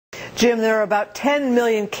Jim, there are about 10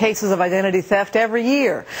 million cases of identity theft every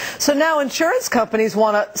year. So now insurance companies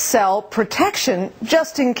want to sell protection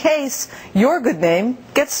just in case your good name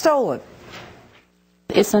gets stolen.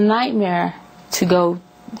 It's a nightmare to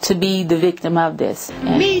be the victim of this.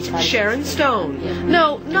 Meet Sharon Stone.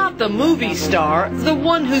 No, not the movie star, the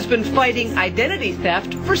one who's been fighting identity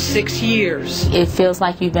theft for 6 years. It feels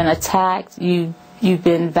like you've been attacked, you've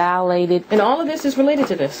been violated. And all of this is related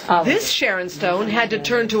to this. This Sharon Stone had to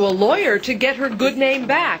turn to a lawyer to get her good name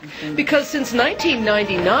back, because since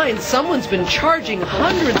 1999, someone's been charging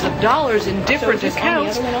hundreds of dollars in different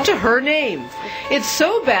accounts to her name. It's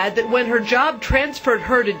so bad that when her job transferred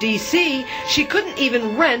her to D.C., she couldn't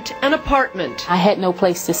even rent an apartment. I had no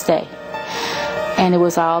place to stay, and it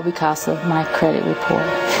was all because of my credit report.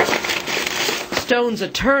 Stone's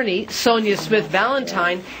attorney, Sonya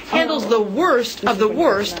Smith-Valentine, handles the worst of the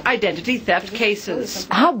worst identity theft cases.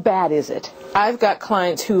 How bad is it? I've got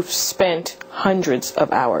clients who've spent hundreds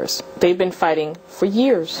of hours. They've been fighting for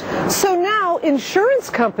years. So now insurance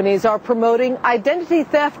companies are promoting identity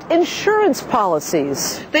theft insurance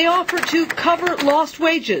policies. They offer to cover lost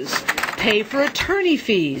wages, pay for attorney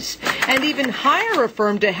fees, and even hire a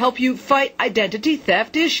firm to help you fight identity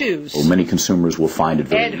theft issues. Well, many consumers will find it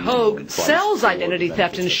very Ed Hogue sells identity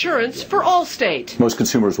theft insurance for Allstate. Most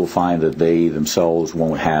consumers will find that they themselves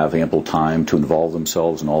won't have ample time to involve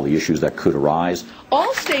themselves in all the issues that could arise.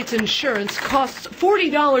 Allstate's insurance costs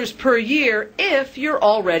 $40 per year if you're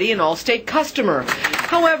already an Allstate customer.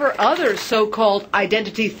 However, other so-called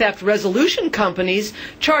identity theft resolution companies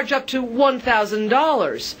charge up to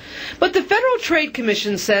 $1,000. But the Federal Trade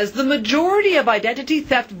Commission says the majority of identity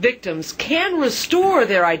theft victims can restore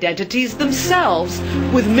their identities themselves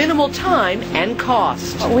with minimal time and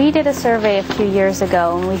cost. We did a survey a few years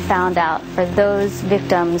ago, and we found out for those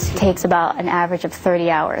victims it takes about an average of 30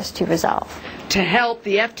 hours to resolve. To help,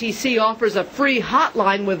 the FTC offers a free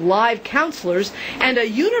hotline with live counselors and a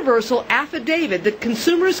universal affidavit that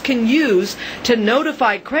consumers can use to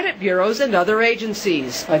notify credit bureaus and other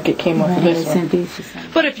agencies. Like it came off of this one.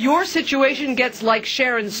 But if your situation gets like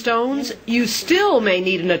Sharon Stone's, you still may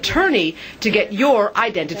need an attorney to get your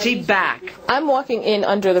identity back. I'm walking in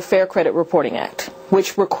under the Fair Credit Reporting Act,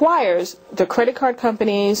 which requires the credit card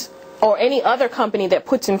companies or any other company that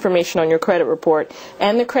puts information on your credit report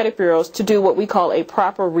and the credit bureaus to do what we call a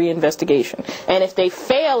proper reinvestigation. And if they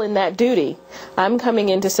fail in that duty, I'm coming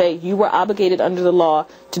in to say you were obligated under the law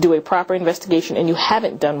to do a proper investigation, and you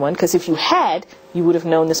haven't done one, because if you had, you would have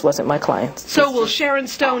known this wasn't my client. So will Sharon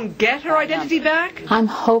Stone get her identity back? I'm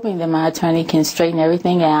hoping that my attorney can straighten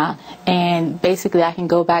everything out, and basically I can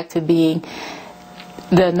go back to being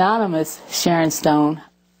the anonymous Sharon Stone.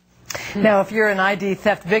 Now, if you're an ID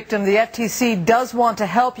theft victim, the FTC does want to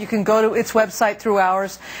help. You can go to its website through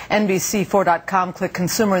ours, NBC4.com, click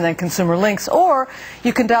Consumer and then Consumer Links, or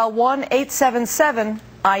you can dial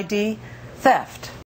 1-877-ID-THEFT.